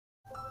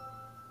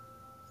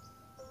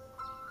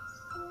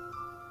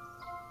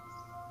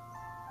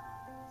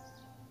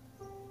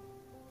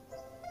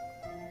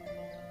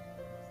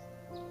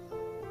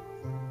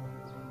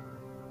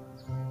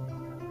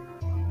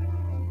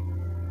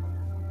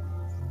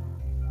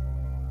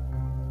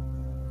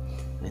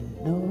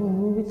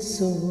know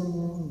it's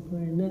over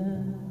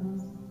now.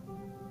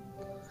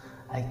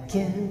 I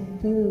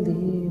can't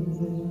believe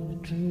we're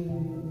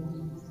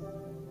through.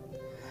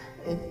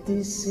 If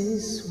this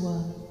is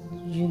what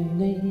you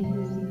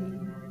need,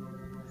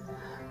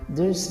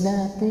 there's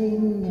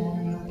nothing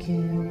I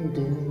can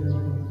do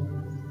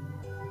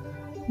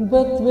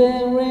but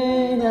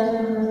wearing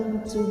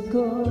out to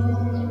go.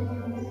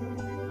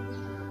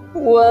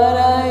 What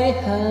I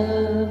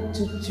have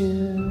to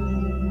do,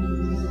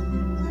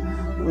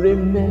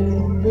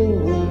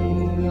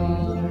 remembering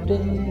our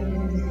day,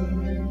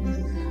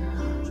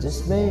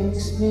 just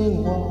makes me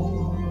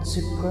want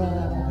to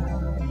cry.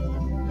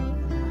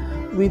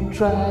 We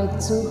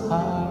tried too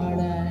hard,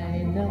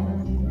 I know,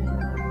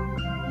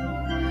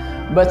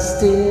 but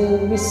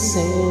still we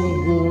say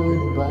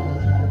goodbye.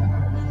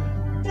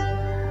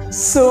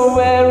 So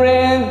we're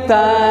in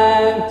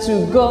time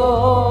to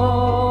go.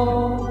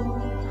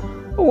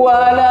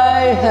 What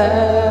I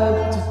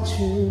have to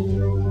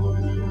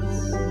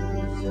choose,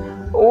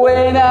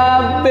 when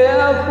I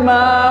built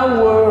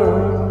my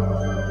world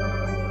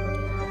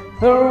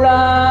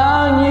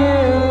around you,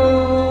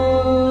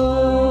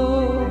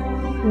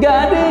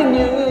 getting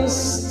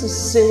used to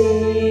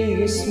see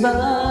you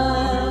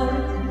smile,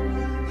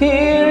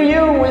 hear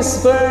you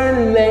whisper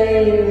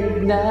late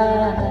at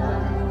night.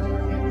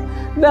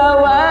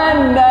 Now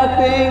I've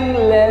nothing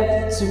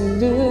left to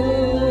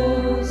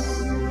lose,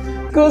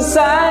 'cause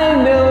I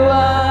know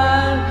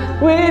I'm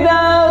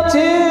without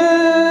you.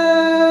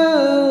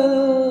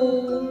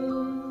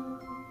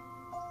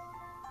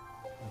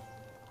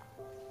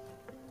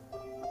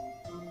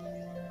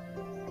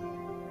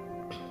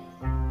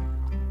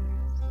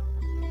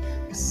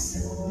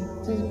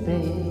 The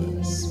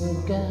days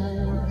were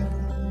gone,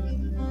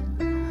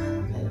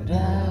 and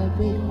I'll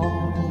be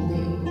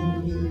holding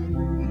you.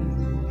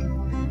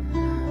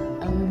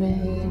 I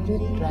made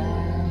it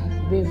right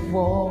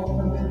before,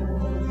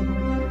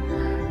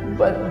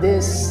 but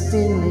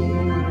destiny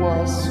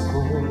was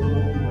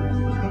cold.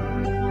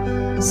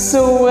 So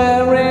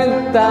we're in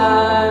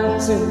time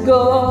to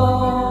go,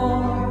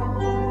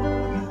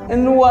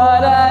 and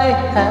what I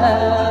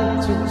have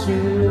to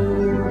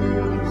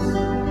choose,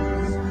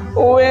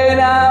 when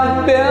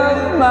I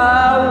built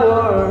my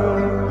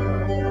world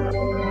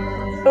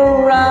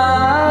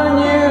around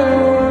you,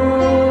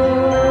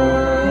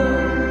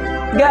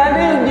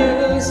 getting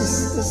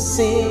used to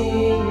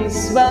see you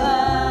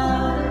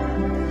smile,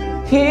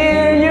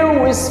 hear you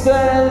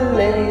whisper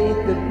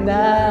late at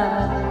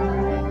night.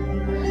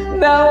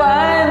 Now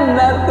I've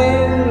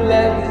nothing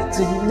left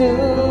to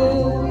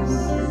lose,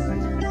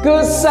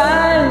 'cause I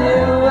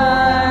knew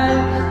I'm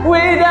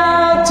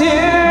without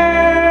you.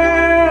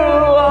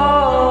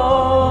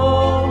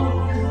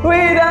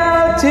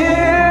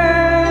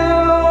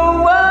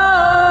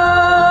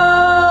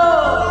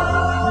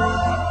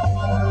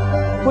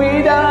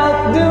 Without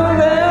the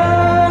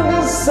rain,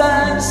 the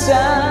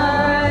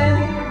sunshine,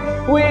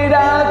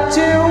 without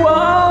you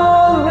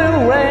all the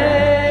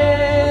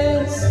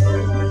rains,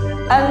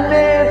 and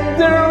if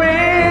there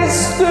is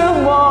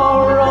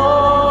tomorrow,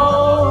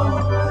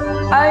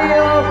 I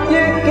hope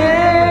you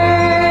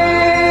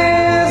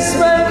kiss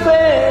my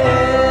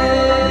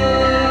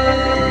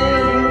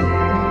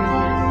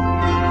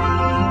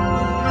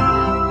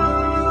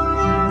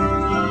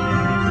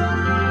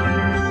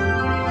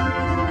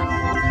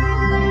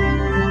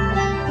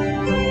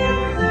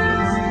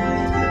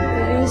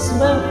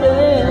my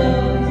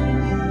friend.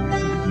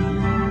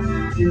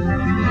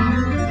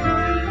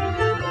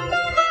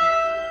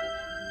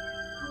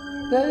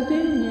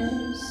 Getting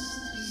used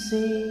to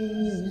see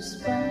you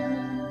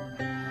smile,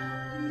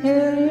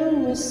 hear you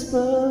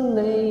whisper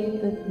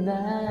late at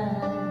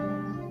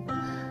night.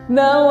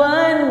 Now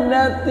I've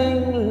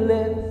nothing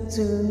left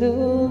to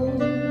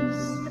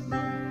lose,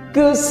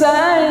 'cause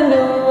I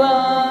know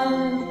I'm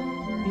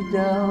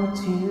without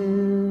you.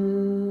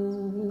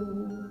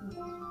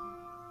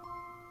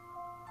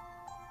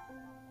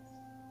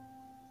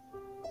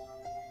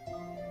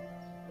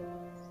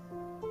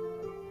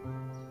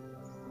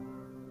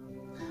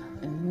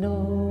 I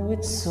know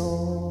it's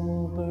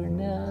over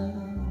now.